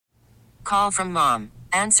Call from mom.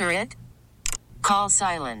 Answer it. Call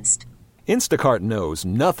silenced. Instacart knows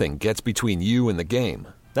nothing gets between you and the game.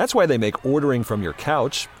 That's why they make ordering from your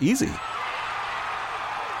couch easy.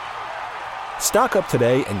 Stock up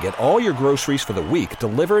today and get all your groceries for the week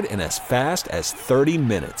delivered in as fast as 30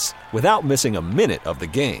 minutes without missing a minute of the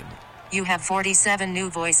game. You have 47 new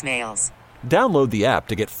voicemails. Download the app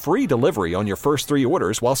to get free delivery on your first 3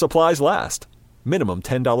 orders while supplies last. Minimum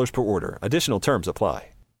 $10 per order. Additional terms apply.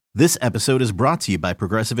 This episode is brought to you by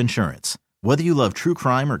Progressive Insurance. Whether you love true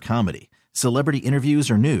crime or comedy, celebrity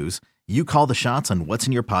interviews or news, you call the shots on what's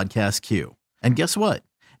in your podcast queue. And guess what?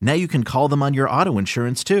 Now you can call them on your auto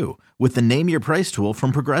insurance too with the Name Your Price tool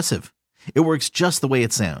from Progressive. It works just the way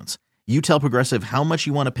it sounds. You tell Progressive how much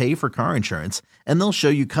you want to pay for car insurance, and they'll show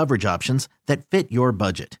you coverage options that fit your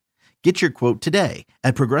budget. Get your quote today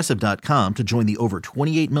at Progressive.com to join the over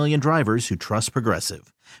 28 million drivers who trust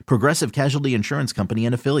Progressive. Progressive Casualty Insurance Company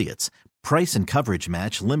and Affiliates. Price and coverage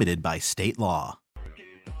match limited by state law.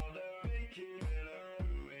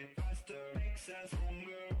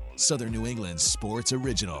 Southern New England's sports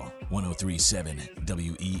original, 103.7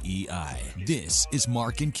 WEEI. This is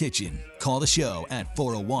Mark and Kichen. Call the show at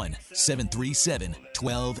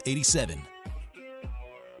 401-737-1287.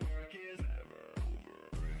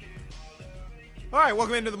 All right,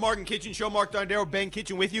 welcome into the Mark and Kichen Show. Mark Dondero, Ben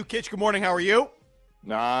Kichen with you. Kitch, good morning. How are you?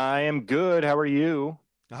 I am good. How are you?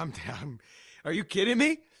 Are you kidding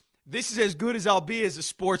me? This is as good as I'll be as a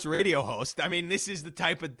sports radio host. I mean, this is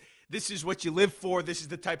what you live for. This is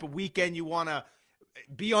the type of weekend you want to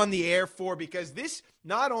be on the air for, because this,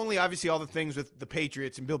 not only obviously all the things with the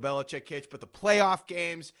Patriots and Bill Belichick, Kitch, but the playoff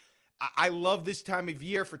games. I love this time of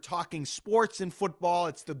year for talking sports and football.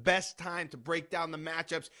 It's the best time to break down the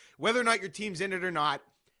matchups, whether or not your team's in it or not.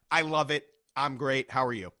 I love it. I'm great. How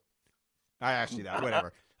are you? I asked you that.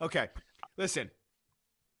 Whatever. Okay. Listen.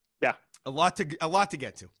 Yeah. A lot to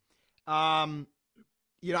get to. I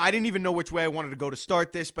didn't even know which way I wanted to go to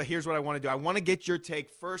start this, but here's what I want to do. I want to get your take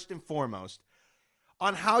first and foremost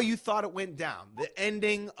on how you thought it went down. The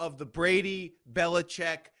ending of the Brady,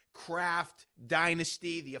 Belichick, Kraft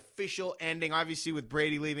dynasty, the official ending. Obviously, with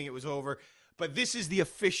Brady leaving, it was over. But this is the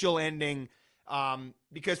official ending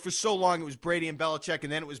because for so long it was Brady and Belichick,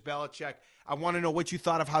 and then it was Belichick. I want to know what you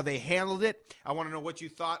thought of how they handled it. I want to know what you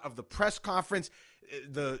thought of the press conference,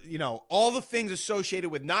 all the things associated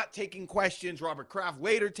with not taking questions, Robert Kraft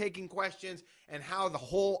later taking questions, and how the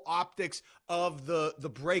whole optics of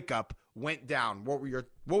the breakup went down. What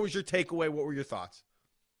was your takeaway? What were your thoughts?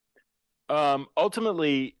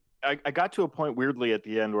 Ultimately, I got to a point weirdly at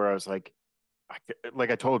the end where I was like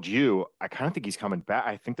I told you, I kind of think he's coming back.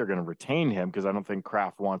 I think they're going to retain him because I don't think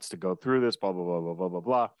Kraft wants to go through this, blah, blah, blah, blah, blah, blah,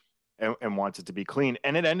 blah, and wants it to be clean.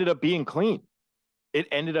 And it ended up being clean. It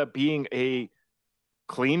ended up being a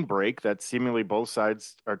clean break that seemingly both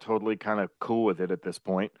sides are totally kind of cool with it at this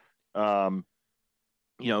point.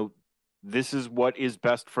 This is what is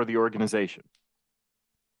best for the organization.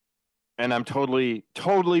 And I'm totally,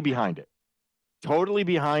 totally behind it. Totally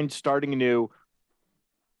behind starting anew.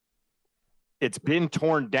 It's been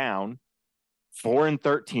torn down,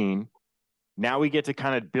 4-13. Now we get to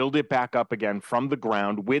kind of build it back up again from the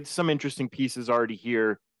ground with some interesting pieces already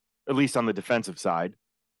here, at least on the defensive side.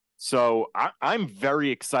 So I'm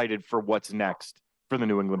very excited for what's next for the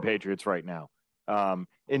New England Patriots right now.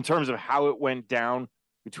 In terms of how it went down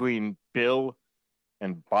between Bill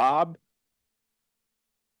and Bob,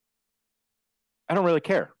 I don't really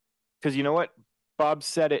care. Because you know what? Bob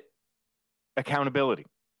said it, accountability.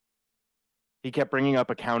 He kept bringing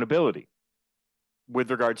up accountability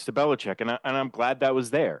with regards to Belichick, and I'm glad that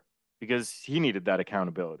was there because he needed that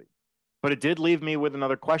accountability. But it did leave me with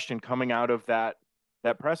another question coming out of that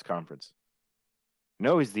press conference.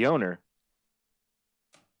 No, he's the owner.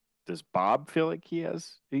 Does Bob feel like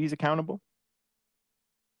he's accountable?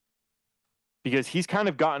 Because he's kind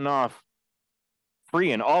of gotten off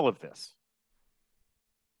free in all of this.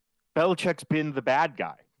 Belichick's been the bad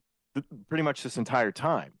guy pretty much this entire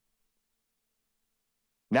time.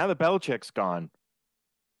 Now that Belichick's gone,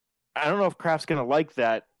 I don't know if Kraft's going to like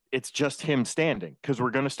that it's just him standing, because we're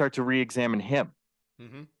going to start to re-examine him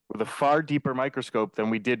with a far deeper microscope than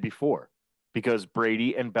we did before, because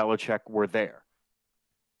Brady and Belichick were there.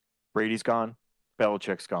 Brady's gone.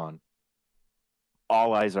 Belichick's gone.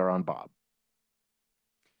 All eyes are on Bob.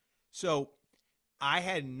 So I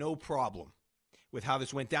had no problem with how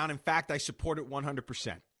this went down. In fact, I support it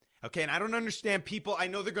 100%. Okay, and I don't understand people. I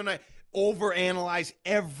know they're going to overanalyze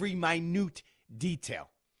every minute detail.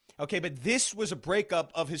 Okay, but this was a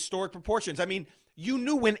breakup of historic proportions. I mean, you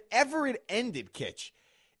knew whenever it ended, Kitch,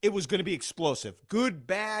 it was going to be explosive. Good,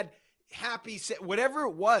 bad, happy, whatever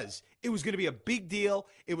it was going to be a big deal.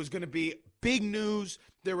 It was going to be big news.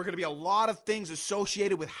 There were going to be a lot of things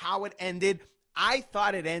associated with how it ended. I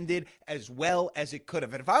thought it ended as well as it could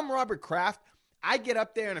have. And if I'm Robert Kraft, I get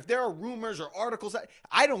up there, and if there are rumors or articles,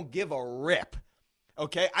 I don't give a rip,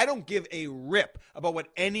 okay? I don't give a rip about what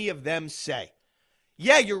any of them say.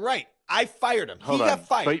 Yeah, you're right. I fired him. He got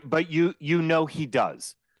fired. But you know he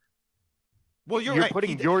does. Well, you're right. You're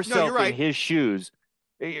putting yourself in his shoes.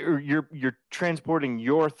 You're transporting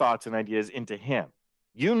your thoughts and ideas into him.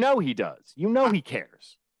 You know he does. You know he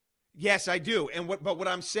cares. Yes, I do. But what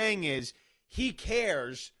I'm saying is he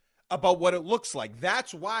cares about what it looks like.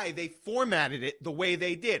 That's why they formatted it the way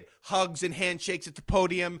they did. Hugs and handshakes at the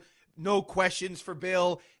podium, no questions for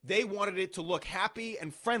Bill. They wanted it to look happy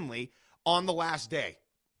and friendly on the last day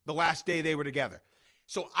they were together.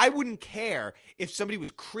 So I wouldn't care if somebody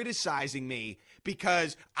was criticizing me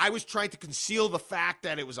because I was trying to conceal the fact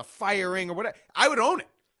that it was a firing or whatever. I would own it.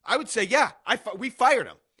 I would say, yeah, we fired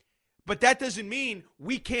him. But that doesn't mean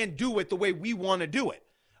we can't do it the way we want to do it.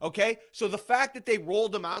 Okay? So the fact that they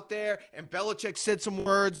rolled him out there and Belichick said some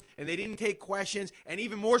words and they didn't take questions, and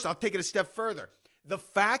even more so, I'll take it a step further. The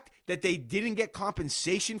fact that they didn't get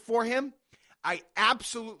compensation for him, I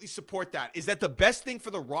absolutely support that. Is that the best thing for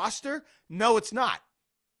the roster? No, it's not.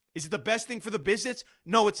 Is it the best thing for the business?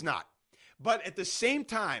 No, it's not. But at the same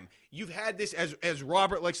time, you've had this, as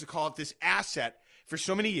Robert likes to call it, this asset for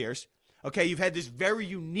so many years. Okay, you've had this very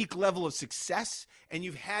unique level of success, and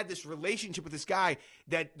you've had this relationship with this guy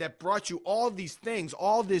that brought you all of these things,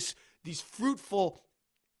 all these fruitful,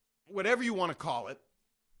 whatever you want to call it.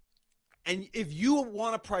 And if you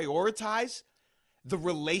want to prioritize the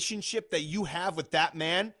relationship that you have with that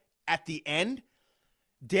man at the end,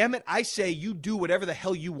 damn it, I say you do whatever the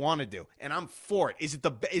hell you want to do, and I'm for it. Is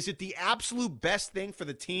it the absolute best thing for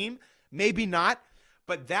the team? Maybe not,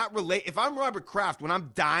 but if I'm Robert Kraft, when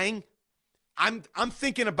I'm dying, I'm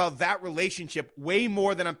thinking about that relationship way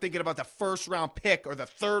more than I'm thinking about the first round pick or the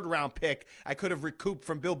third round pick I could have recouped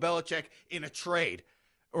from Bill Belichick in a trade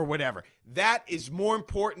or whatever. That is more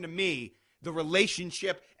important to me, the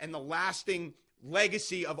relationship and the lasting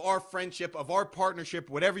legacy of our friendship, of our partnership,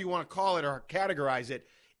 whatever you want to call it or categorize it,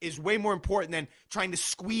 is way more important than trying to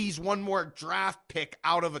squeeze one more draft pick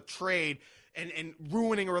out of a trade and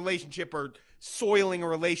ruining a relationship or soiling a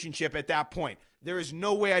relationship at that point. There is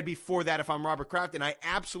no way I'd be for that if I'm Robert Kraft, and I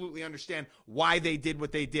absolutely understand why they did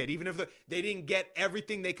what they did. Even if they didn't get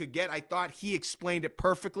everything they could get, I thought he explained it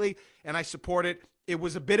perfectly, and I support it. It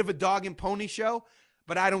was a bit of a dog and pony show,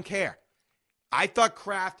 but I don't care. I thought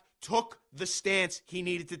Kraft took the stance he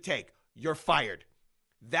needed to take. You're fired.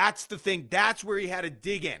 That's the thing. That's where he had to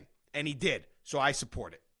dig in, and he did. So I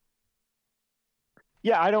support it.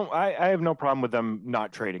 Yeah, I have no problem with them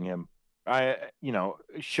not trading him.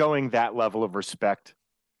 Showing that level of respect,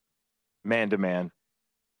 man to man.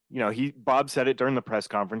 Bob said it during the press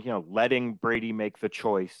conference, letting Brady make the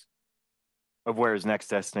choice of where his next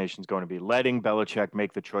destination is going to be, letting Belichick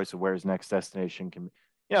make the choice of where his next destination can be.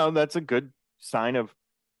 That's a good sign of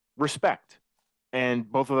respect. And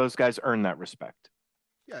both of those guys earn that respect.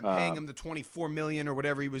 Yeah, and paying him the $24 million or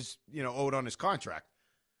whatever he was, owed on his contract.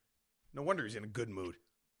 No wonder he's in a good mood.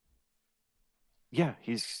 Yeah,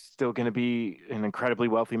 he's still going to be an incredibly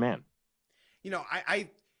wealthy man. I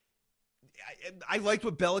liked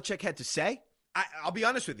what Belichick had to say. I'll be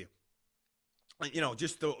honest with you.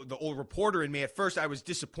 Just the old reporter in me, at first I was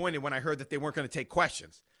disappointed when I heard that they weren't going to take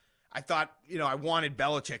questions. I thought, I wanted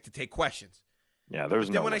Belichick to take questions. Yeah, there's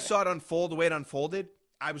no Then when way. I saw it unfold the way it unfolded,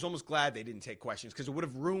 I was almost glad they didn't take questions because it would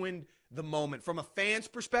have ruined the moment. From a fan's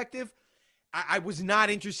perspective, I was not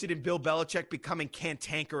interested in Bill Belichick becoming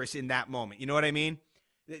cantankerous in that moment. You know what I mean?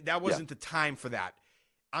 That wasn't the time for that.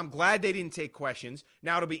 I'm glad they didn't take questions.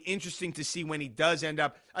 Now it'll be interesting to see when he does end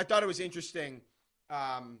up. I thought it was interesting,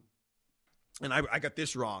 and I got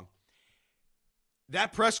this wrong.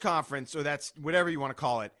 That press conference, or that's whatever you want to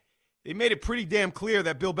call it, they made it pretty damn clear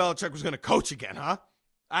that Bill Belichick was going to coach again, huh?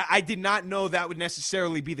 I did not know that would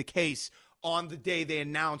necessarily be the case on the day they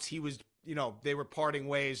announced he was, they were parting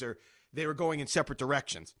ways or they were going in separate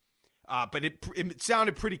directions. But it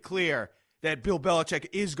sounded pretty clear that Bill Belichick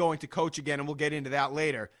is going to coach again, and we'll get into that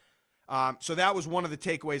later. So that was one of the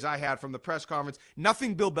takeaways I had from the press conference.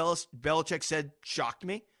 Nothing Bill Belichick said shocked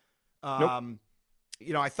me. Nope.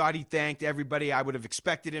 I thought he thanked everybody I would have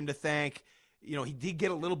expected him to thank. He did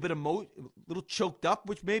get a little bit a little choked up,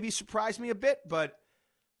 which maybe surprised me a bit. But,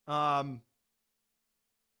 at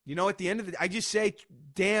the end of the day, I just say,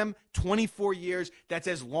 damn, 24 years, that's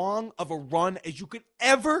as long of a run as you could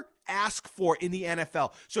ever ask for in the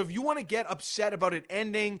NFL. So if you want to get upset about it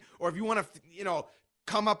ending, or if you want to,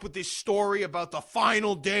 come up with this story about the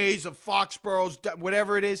final days of Foxborough's,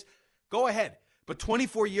 whatever it is, go ahead. But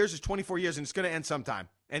 24 years is 24 years, and it's going to end sometime.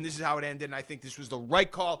 And this is how it ended, and I think this was the right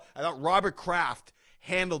call. I thought Robert Kraft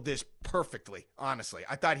handled this perfectly, honestly.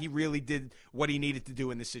 I thought he really did what he needed to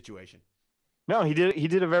do in this situation. No, he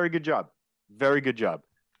did a very good job. Very good job.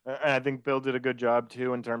 And I think Bill did a good job,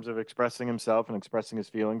 too, in terms of expressing himself and expressing his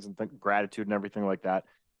feelings and gratitude and everything like that.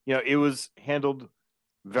 It was handled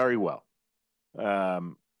very well,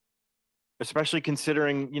 especially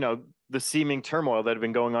considering, the seeming turmoil that had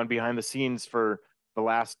been going on behind the scenes for the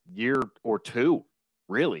last year or two,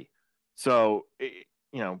 really. So,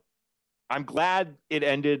 I'm glad it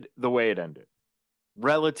ended the way it ended,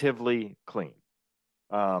 relatively clean.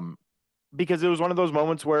 Because it was one of those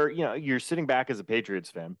moments where, you're sitting back as a Patriots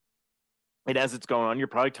fan, and as it's going on, you're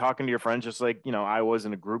probably talking to your friends just like, I was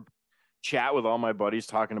in a group chat with all my buddies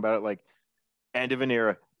talking about it, like, end of an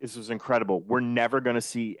era. This was incredible. We're never going to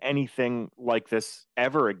see anything like this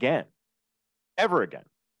ever again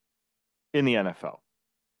in the NFL.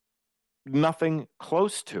 Nothing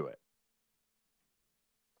close to it.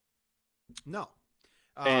 No.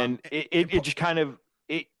 And it just kind of,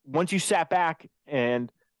 once you sat back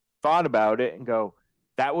and thought about it and go,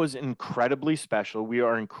 that was incredibly special. We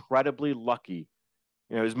are incredibly lucky.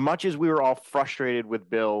 As much as we were all frustrated with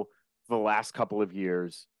Bill the last couple of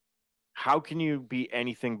years, how can you be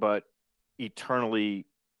anything but eternally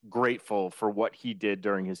grateful for what he did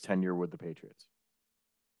during his tenure with the Patriots?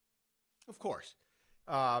 Of course.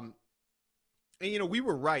 And, we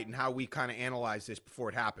were right in how we kind of analyzed this before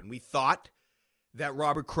it happened. We thought that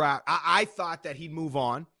Robert Kraft, I thought that he'd move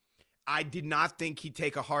on. I did not think he'd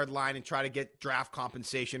take a hard line and try to get draft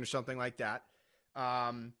compensation or something like that.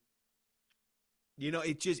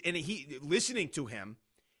 It just, and listening to him,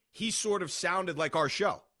 he sort of sounded like our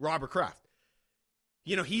show, Robert Kraft.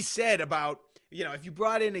 He said about, if you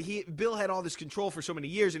brought in Bill had all this control for so many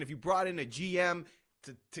years, and if you brought in a GM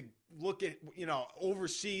to look at,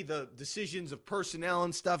 oversee the decisions of personnel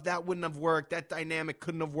and stuff, that wouldn't have worked. That dynamic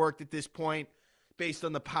couldn't have worked at this point based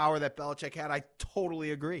on the power that Belichick had. I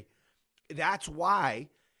totally agree. That's why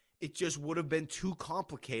it just would have been too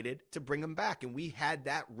complicated to bring him back, and we had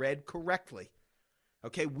that read correctly.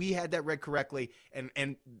 Okay, we had that read correctly,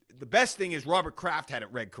 and the best thing is Robert Kraft had it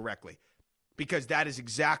read correctly, because that is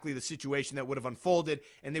exactly the situation that would have unfolded,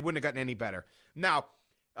 and they wouldn't have gotten any better. Now,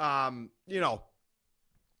 I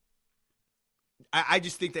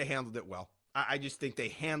just think they handled it well. I just think they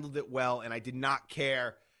handled it well, and I did not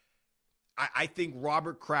care. I think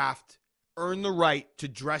Robert Kraft earned the right to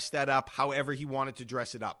dress that up however he wanted to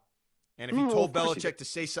dress it up. And if he told Belichick to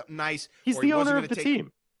say something nice, he's the owner of the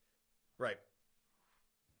team. Right.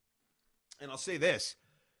 And I'll say this,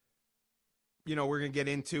 we're going to get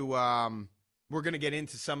into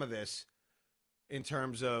some of this in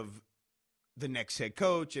terms of the next head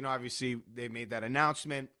coach, and obviously they made that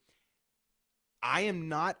announcement. I am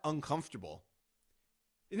not uncomfortable.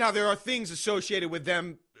 Now, there are things associated with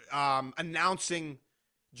them announcing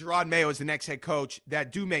Gerard Mayo as the next head coach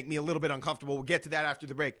that do make me a little bit uncomfortable. We'll get to that after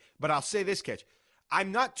the break. But I'll say this, Kitch.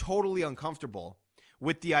 I'm not totally uncomfortable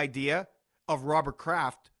with the idea of Robert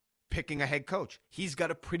Kraft picking a head coach. He's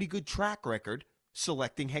got a pretty good track record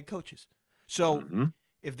selecting head coaches. So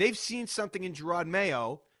if they've seen something in Gerard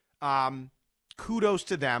Mayo, kudos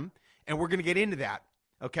to them. And we're going to get into that,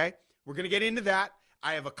 okay? We're going to get into that.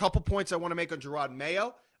 I have a couple points I want to make on Gerard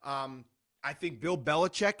Mayo. I think Bill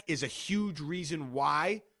Belichick is a huge reason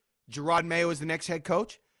why Gerard Mayo is the next head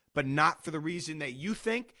coach, but not for the reason that you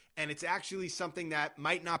think. And it's actually something that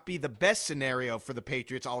might not be the best scenario for the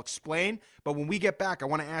Patriots. I'll explain. But when we get back, I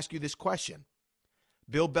want to ask you this question.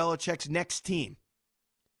 Bill Belichick's next team,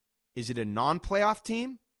 is it a non-playoff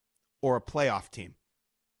team or a playoff team?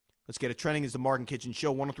 Let's get it trending. As the Mark and Kichen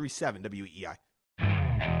Show, 103.7 WEI.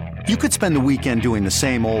 You could spend the weekend doing the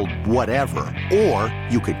same old whatever, or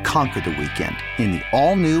you could conquer the weekend in the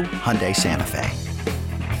all-new Hyundai Santa Fe.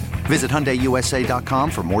 Visit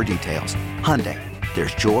HyundaiUSA.com for more details. Hyundai,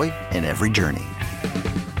 there's joy in every journey.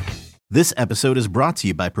 This episode is brought to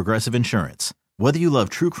you by Progressive Insurance. Whether you love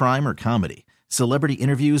true crime or comedy, celebrity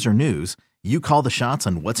interviews or news, you call the shots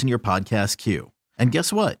on what's in your podcast queue. And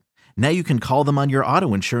guess what? Now you can call them on your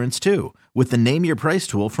auto insurance too with the Name Your Price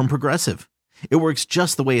tool from Progressive. It works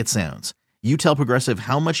just the way it sounds. You tell Progressive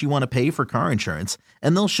how much you want to pay for car insurance,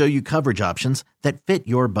 and they'll show you coverage options that fit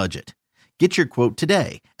your budget. Get your quote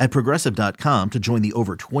today at Progressive.com to join the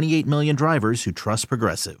over 28 million drivers who trust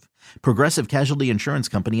Progressive. Progressive Casualty Insurance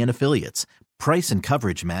Company and Affiliates. Price and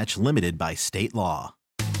coverage match limited by state law.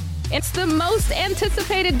 It's the most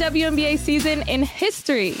anticipated WNBA season in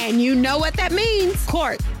history. And you know what that means.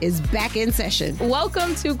 Court is back in session.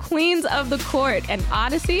 Welcome to Queens of the Court, an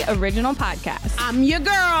Odyssey original podcast. I'm your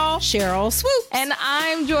girl, Cheryl Swoop. And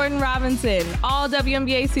I'm Jordan Robinson. All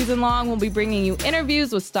WNBA season long, we'll be bringing you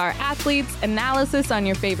interviews with star athletes, analysis on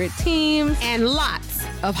your favorite teams, and lots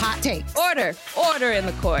of hot takes. Order in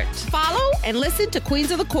the court. Follow and listen to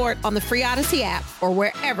Queens of the Court on the free Odyssey app or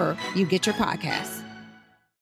wherever you get your podcasts.